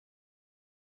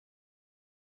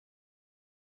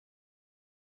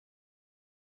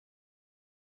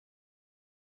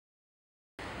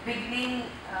beginning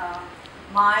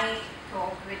my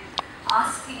talk with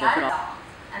asking Allah,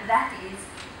 and that is,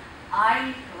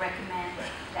 I recommend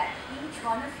that each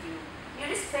one of you,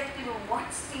 irrespective of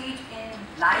what stage in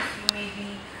life you may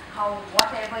be,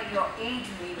 whatever your age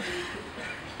may be,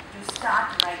 to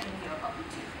start writing your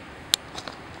obituary.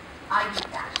 I did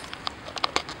that,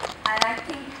 and I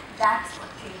think that's what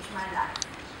changed my life,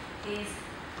 is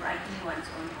writing one's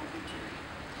own obituary.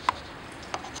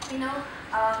 You know,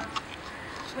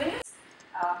 when you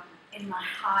in my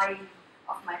high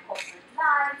of my corporate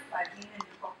life, I've been in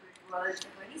the corporate world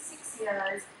for 26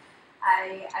 years.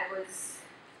 I was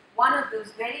one of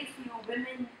those very few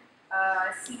women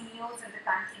CEOs in the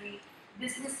country.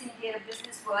 Business India,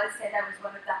 Business World said I was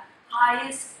one of the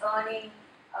highest earning,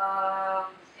 I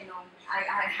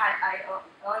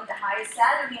earned the highest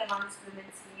salary amongst women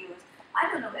CEOs.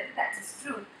 I don't know whether that is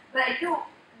true, but I do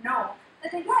know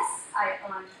that yes, I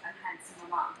earned a handsome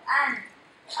amount. And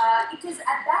it is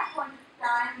at that point of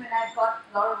time when I got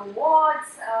a lot of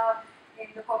awards in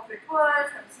the corporate world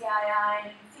from CII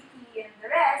and FICCI and the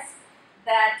rest,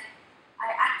 that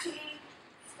I actually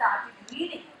started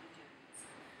reading obituaries.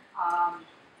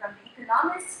 From the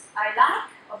Economist, I like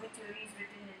obituaries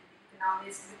written in the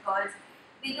Economist because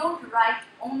they don't write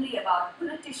only about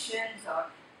politicians or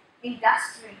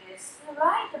industrialists. They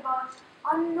write about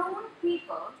unknown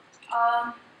people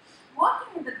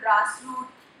working in the grassroots,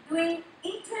 doing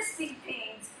interesting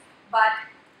things, but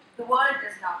the world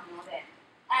does not know them.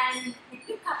 And they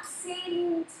pick up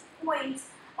salient points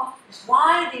of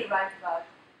why they write about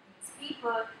these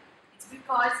people. It's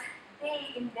because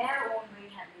they, in their own way,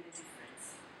 have made a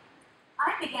difference.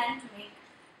 I began to make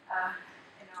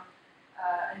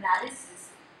analysis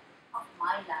of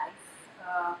my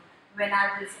life when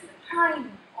I was in the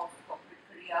prime of corporate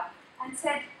career, and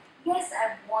said, yes,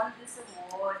 I've won this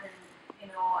award,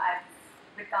 and I've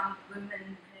become the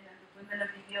Women of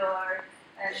the Year,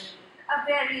 and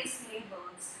various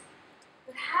labels.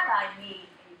 But have I made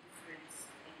any difference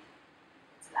in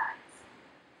its lives?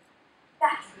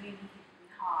 That really hit me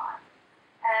hard.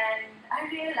 And I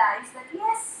realized that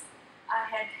yes, I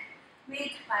had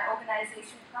made my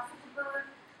organization profitable,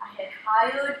 I had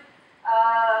hired,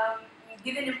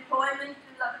 given employment to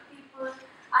a lot of people,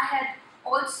 I had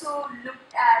also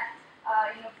looked at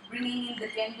bringing in the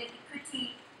gender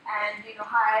equity and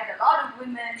hired a lot of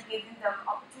women, giving them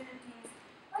opportunities.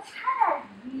 But had I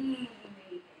really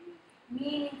made any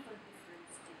meaningful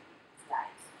difference in people's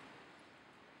lives?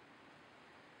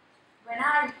 When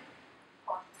I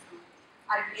thought through,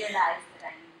 I realized that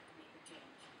I needed to make a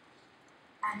change.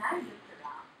 And I looked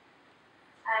around,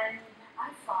 and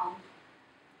I found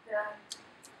the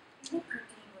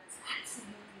iniquity was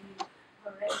absolutely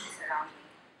horrendous around me.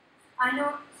 I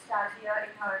know Stasia,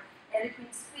 in her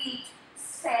eloquent speech,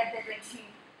 said that when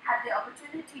she had the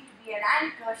opportunity to be an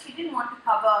anchor, she didn't want to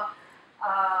cover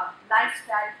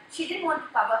lifestyle. She didn't want to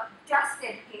cover just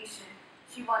education.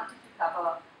 She wanted to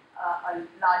cover a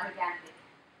larger gambit.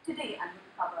 Today, I'm going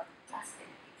to cover just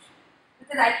education,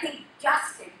 because I think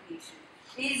just education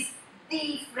is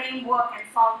the framework and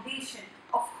foundation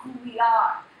of who we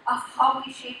are, of how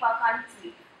we shape our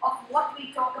country, of what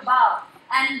we talk about,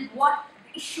 and what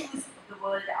the issues of the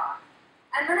world are.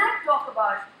 And when I talk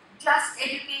about just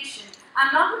education,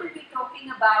 I'm not going to be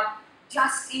talking about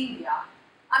just India.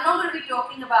 I'm not going to be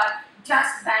talking about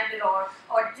just Bangalore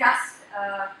or just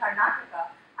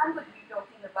Karnataka. I'm going to be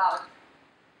talking about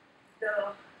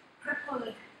the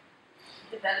crippled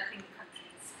developing countries.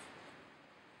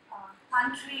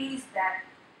 Countries that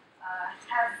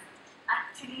have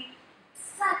actually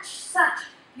such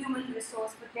human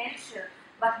resource potential,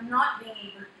 but not being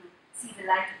able to see the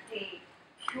light of day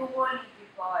purely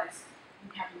because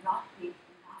we have not paid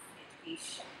enough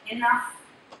education, enough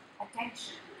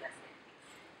attention to just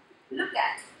education. Look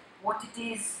at what it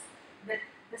is.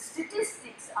 The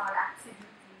statistics are absolutely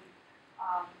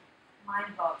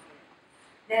mind-boggling.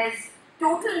 There's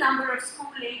total number of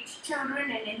school-age children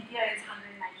in India is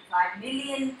 195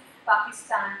 million,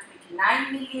 Pakistan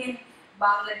 29 million,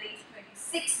 Bangladesh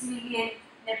 26 million,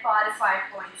 Nepal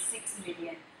 5.6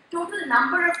 million. Total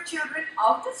number of children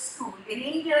out of school in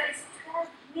India is 12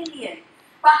 million,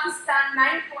 Pakistan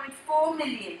 9.4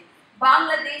 million,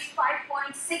 Bangladesh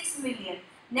 5.6 million,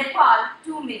 Nepal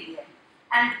 2 million.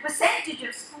 And the percentage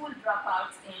of school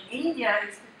dropouts in India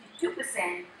is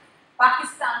 52%,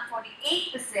 Pakistan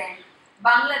 48%,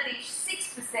 Bangladesh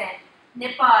 6%,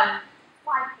 Nepal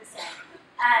 5%,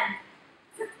 and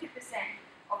 50%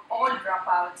 of all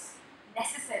dropouts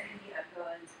necessarily are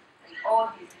girls in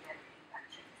all these developing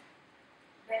countries.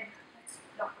 Then let's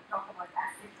talk about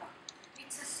Africa.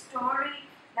 It's a story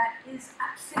that is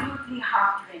absolutely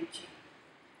heart-wrenching.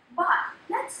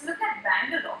 let's look at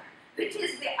Bangalore, which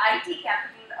is the IT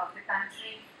capital of the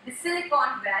country, the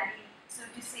Silicon Valley, so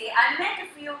to say. I met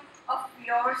a few of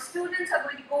your students who are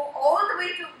going to go all the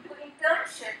way to do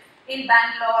internship in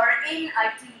Bangalore in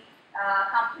IT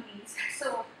companies.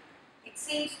 So it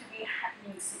seems to be a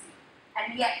happening city.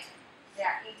 And yet, there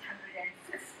are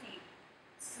 850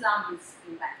 slums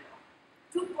in Bangalore.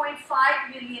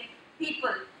 2.5 million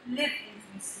people live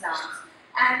in these slums,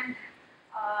 and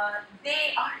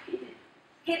they are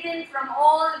hidden from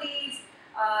all these,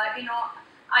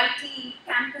 IT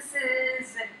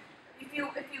campuses. And if you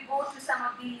go to some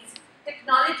of these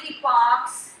technology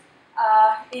parks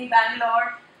in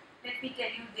Bangalore, let me tell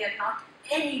you, they are not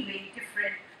any way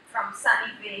different from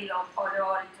Sunnyvale or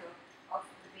Oberoi of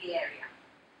the Bay Area.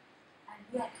 And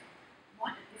yet,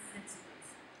 what a difference it is.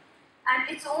 And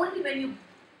it's only when you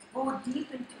go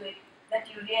deep into it that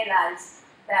you realize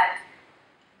that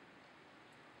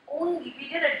we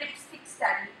did a dipstick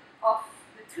study of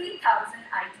the 3,000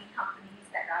 IT companies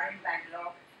that are in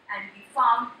Bangalore, and we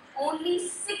found only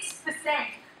 6%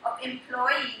 of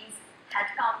employees had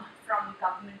come from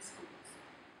government schools.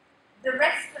 The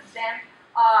rest of them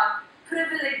are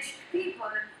privileged people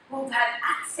who have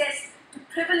access to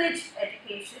privileged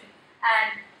education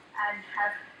and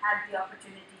have had the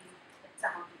opportunity that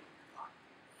some of you have got.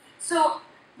 So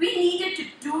we needed to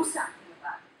do something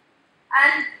about it.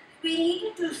 And we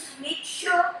needed to make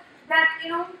sure that,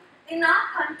 in our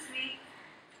country,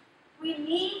 we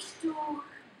need to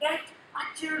get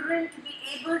our children to be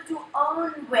able to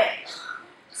earn well.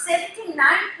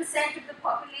 79% of the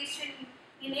population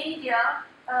in India,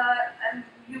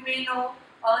 you may know,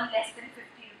 earn less than 50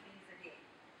 rupees a day.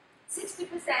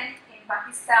 60% in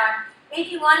Pakistan,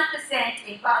 81%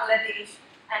 in Bangladesh,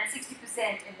 and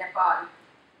 60% in Nepal.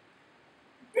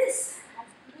 This has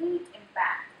great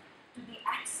impact to the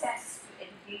access to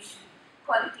education,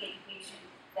 quality education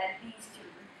that these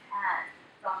children have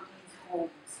from these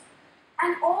homes.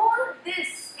 And all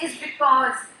this is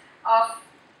because of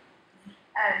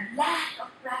a lack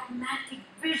of pragmatic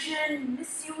vision,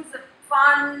 misuse of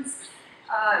funds,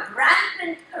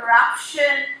 rampant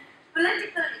corruption,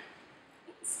 political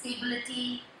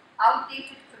instability,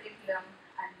 outdated curriculum,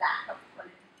 and lack of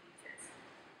quality teachers.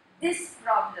 This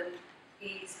problem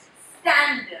is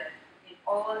standard in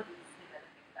all these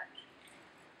developing countries.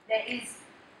 There is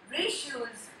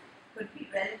ratios could be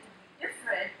relatively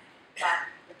different, but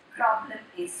the problem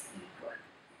is equal.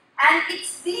 And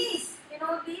it's these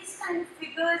kind of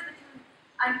figures that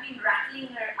I've been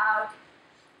rattling out are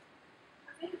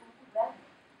very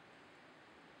overwhelming.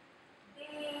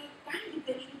 They can be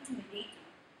very intimidating.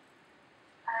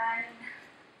 And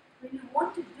when you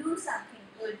want to do something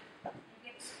good, you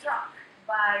get struck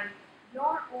by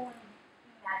your own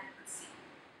inadequacy.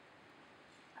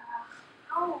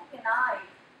 How can I,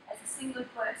 as a single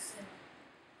person,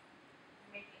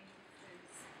 make any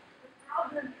difference? The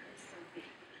problem is so big.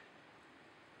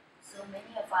 So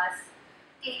many of us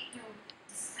take to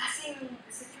discussing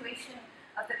the situation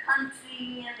of the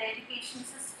country and the education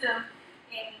system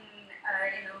in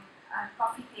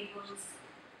coffee tables,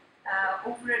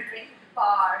 over a drink at the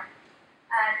bar,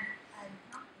 and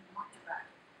not much about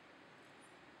it.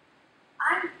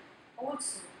 I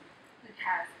also could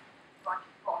have got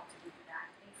caught into that.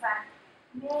 In fact,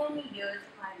 many years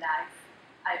of my life,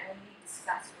 I only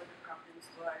discussed what the problems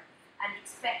were and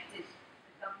expected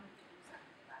the government to do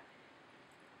something about it.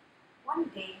 One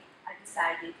day, I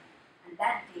decided, and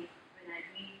that day, when I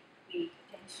really paid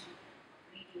attention to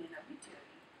reading an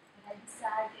obituary, that I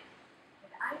decided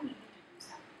that I needed to do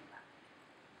something about it.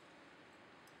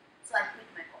 So I quit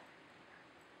my corporate.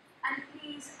 And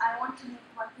please, I want to make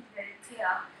one thing very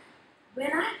clear.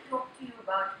 When I talk to you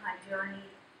about my journey,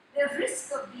 the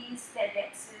risk of these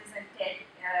TEDx's and TED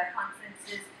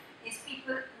conferences is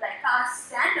people like us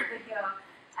stand over here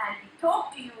and we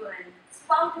talk to you and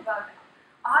spout about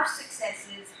our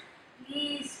successes.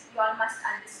 Please, you all must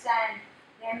understand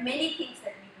there are many things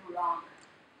that we do wrong.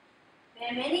 There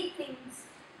are many things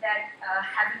that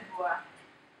haven't worked,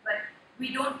 but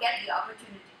we don't get the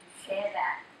opportunity to share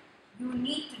that. You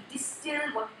need to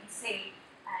distill what we say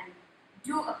and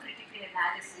do a critical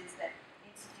analysis that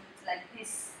institutes like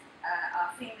this are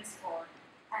famous for,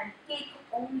 and take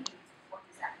only what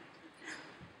is applicable to you.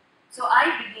 So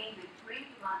I begin with great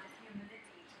amount of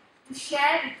humility to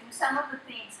share with you some of the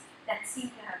things that seem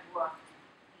to have worked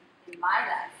in my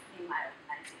life, in my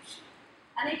organization.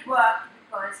 And it worked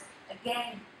because,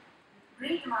 again, with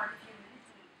great amount of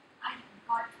humility, I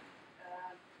got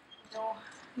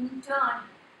interned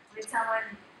with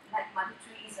someone like Mother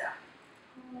Teresa,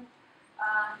 who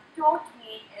taught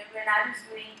me when I was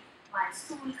doing my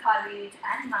school, college,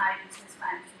 and my business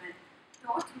management,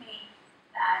 taught me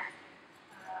that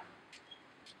um,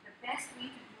 the best way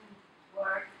to do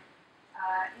work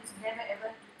is never ever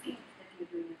to think that you're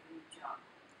doing a great job.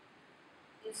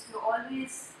 Is to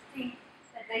always think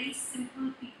that very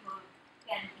simple people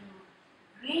can do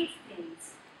great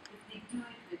things if they do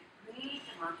it with great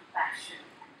amount of passion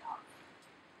and love.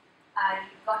 I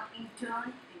got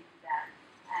interned into that,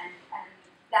 and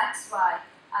that's why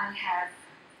I have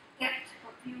kept a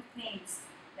few things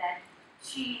that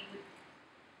she would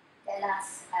tell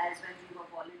us as when we were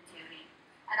volunteering.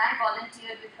 And I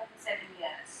volunteered with her for 7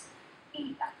 years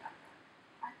in Calcutta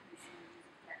at Missionaries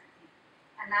of Charity.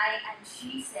 And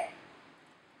she said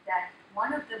that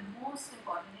one of the most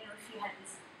important, she had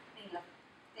this thing of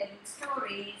telling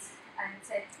stories and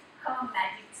said her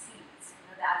magic seeds,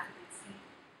 the alphabet seed.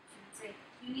 She would say,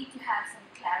 you need to have some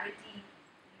clarity,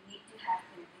 you need to have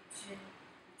conviction,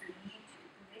 which will lead to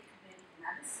commitment,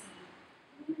 another seed,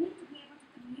 and you need to be able to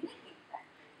communicate that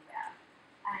very well.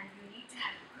 And you need to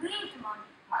have a great amount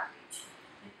of courage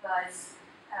because,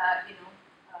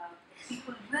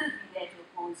 people will be there to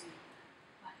oppose you.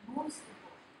 But most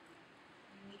importantly,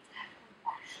 you need to have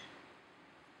compassion.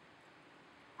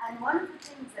 And one of the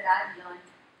things that I've learned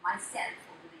myself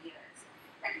over the years,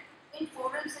 that in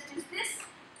forums such as this,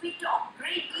 we talk a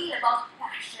great deal about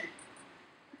passion.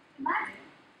 But imagine,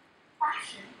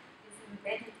 passion is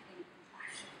embedded in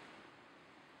compassion.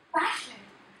 Passion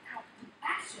without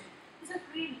compassion is of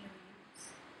really no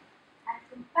use. And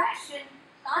compassion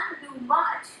can't do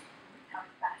much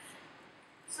without passion.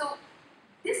 So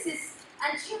this is,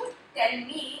 and she would tell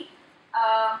me,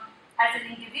 as an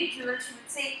individual, she would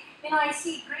say, I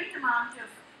see great amount of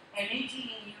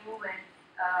energy in you, and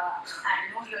I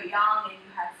know you're young and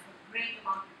you have a great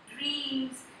amount of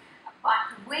dreams, but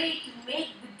the way to make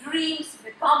the dreams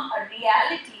become a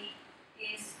reality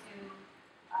is to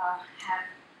have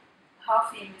her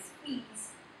famous P's,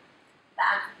 the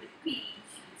alphabet P.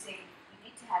 She would say, you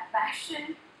need to have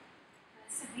passion,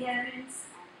 perseverance,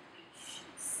 and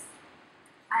patience.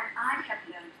 And I have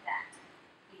learned that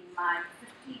in my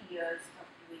 15 years of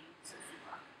doing social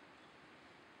work.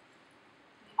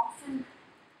 We often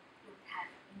don't have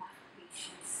enough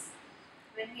patience.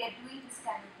 When we are doing this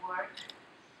kind of work,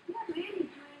 we are really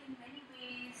doing, in many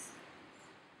ways,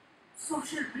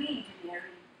 social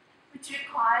re-engineering, which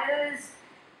requires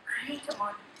great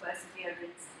amount of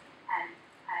perseverance and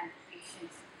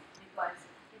patience, because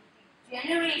it takes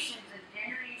generations and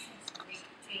generations to make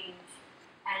a change,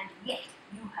 and yet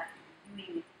you have to be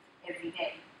doing it every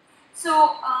day.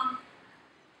 So I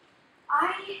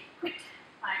quit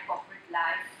my corporate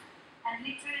life and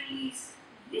literally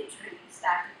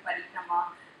started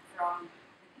Parikrma from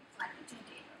my kitchen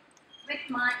table with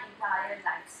my entire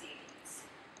life savings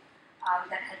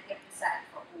that had kept aside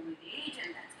for old age,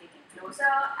 and that's getting closer,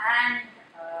 and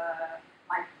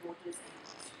my daughter's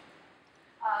education.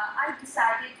 I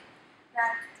decided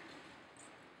that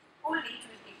old age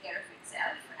will take care of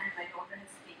itself, and my daughter has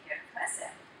to take care of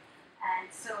herself.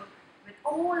 And so, with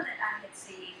all that I had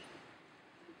saved,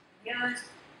 years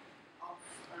of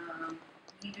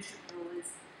leadership roles,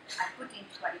 I put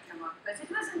into Parikrma because it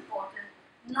was important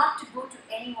not to go to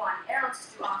anyone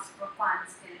else to ask for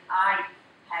funds till I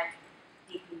had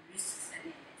taken risks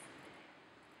and invested in it.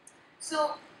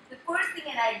 So, the first thing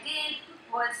that I did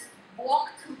was walk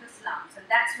through the slums, and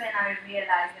that's when I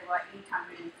realized there were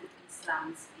 850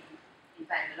 slums in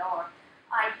Bangalore.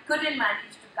 I couldn't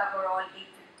manage to cover all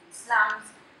 850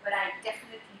 slums, but I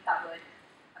definitely covered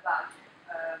about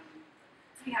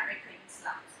 320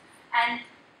 slums. And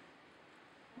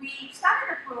we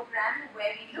started a program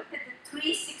where we looked at the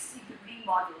 360-degree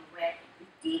model, where we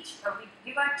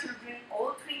give our children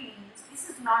all 3 meals. This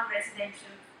is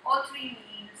non-residential, all 3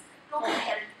 meals, total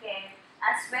health care,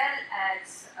 as well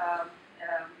as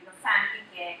family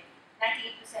care.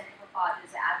 98% of our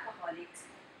fathers are alcoholics.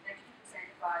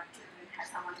 92% of our children have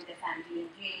someone in their family in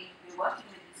jail. We're working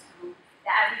with this group.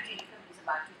 The average income is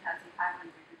about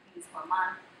 2,500 rupees per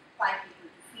month, 5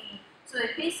 people to feed. So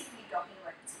we're basically talking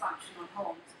about dysfunctional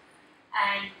homes.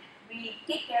 And we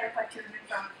take care of our children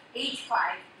from age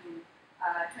 5 to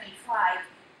 25.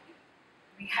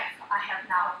 I have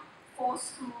now 4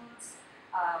 schools,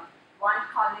 1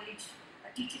 college,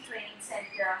 a teacher training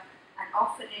center, an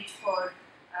orphanage for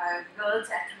girls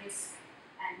at risk,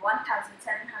 and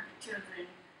 1,700 children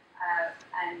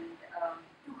and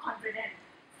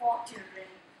 204 children,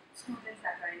 students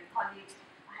that are in college.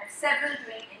 I have several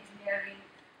doing engineering.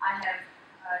 I have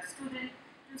 2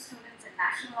 students in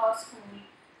National Law School.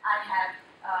 I have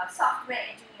software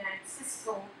engineer in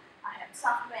Cisco. I have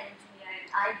software engineer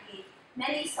in IBA.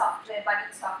 Many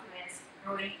budding softwares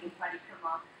growing in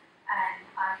Parikrma. And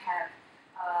I have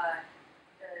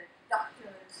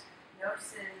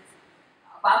nurses,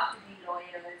 about to be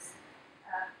lawyers,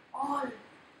 all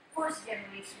first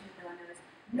generation learners.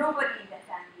 Nobody in their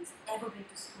family has ever been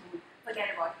to school, forget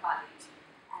about college.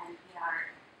 And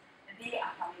they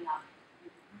are coming up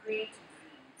with great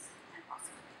dreams and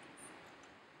possibilities.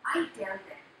 I tell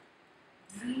them,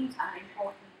 dreams are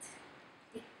important,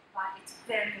 but it's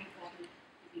very important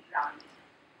to be grounded.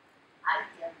 I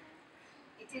tell them,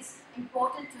 it is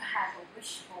important to have a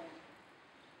wishbone.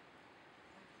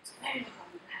 It's very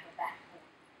important to have a backbone.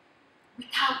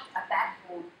 Without a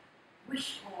backbone,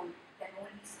 wishbone can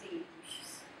only stay in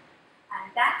wishes.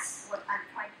 And that's what I'm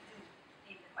trying to do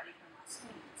in the Parikrma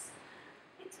schools.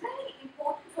 It's very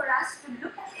important for us to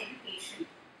look at education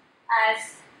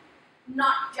as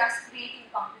not just creating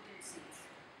competencies,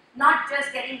 not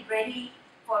just getting ready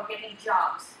for getting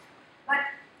jobs,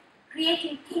 but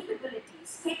creating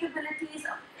capabilities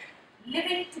of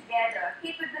living together,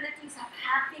 capabilities of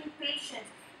having patience,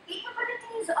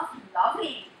 capabilities of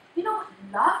loving. You know,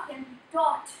 love can be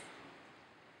taught.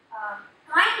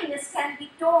 Kindness can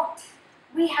be taught.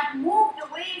 We have moved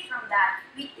away from that.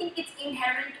 We think it's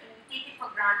inherent and we take it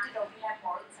for granted, or we have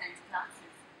moral science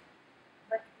classes.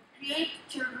 But to create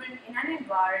children in an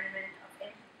environment of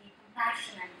empathy,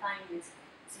 compassion and kindness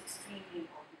is extremely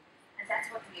important. And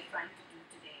that's what we are trying to do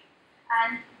today.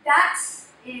 And that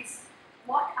is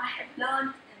what I have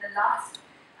learned in the last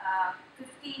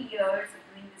 15 years of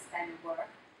doing this kind of work.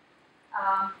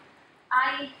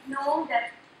 I know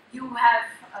that you have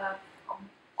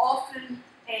often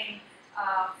in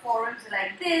forums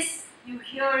like this, you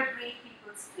hear great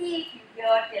people speak, you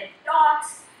hear TED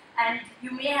Talks, and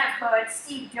you may have heard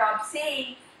Steve Jobs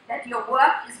saying that your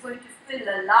work is going to fill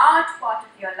a large part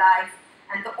of your life,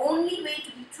 and the only way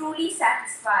to be truly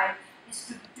satisfied is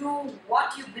to do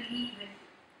what you believe in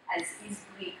as is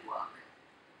great work.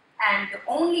 And the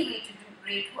only way to do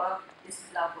great work is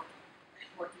to love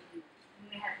what you do. You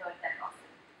may have heard that often.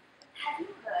 Have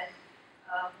you heard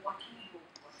what he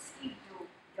wrote, what Steve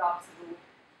Jobs wrote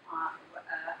on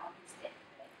his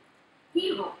deathbed?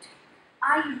 He wrote,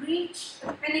 "I reached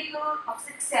the pinnacle of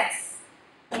success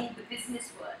in the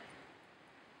business world.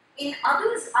 In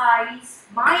others' eyes,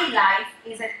 my life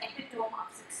is an epitome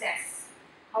of success.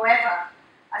 However,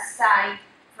 aside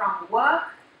from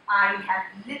work, I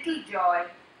have little joy.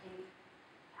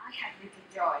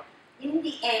 In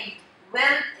the end,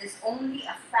 wealth is only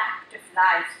a fact of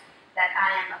life that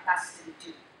I am accustomed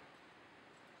to."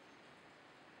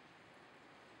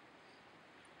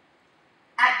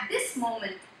 At this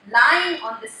moment, lying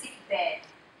on the sick bed,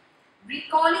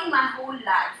 recalling my whole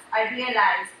life, I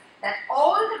realized that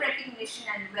all the recognition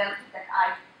and wealth that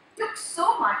I took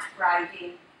so much pride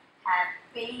in have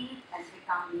failed and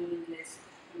become meaningless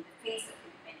in the face of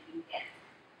impending death.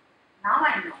 Now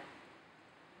I know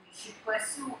we should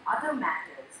pursue other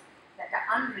matters that are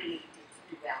unrelated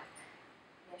to wealth.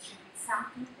 There should be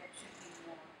something that should be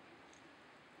more.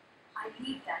 I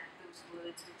leave those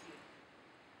words with you.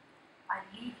 I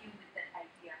leave you with that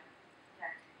idea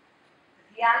that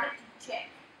the reality check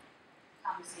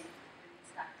comes in when you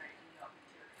start writing your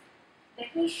children.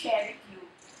 Let me share with you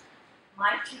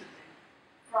my children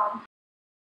from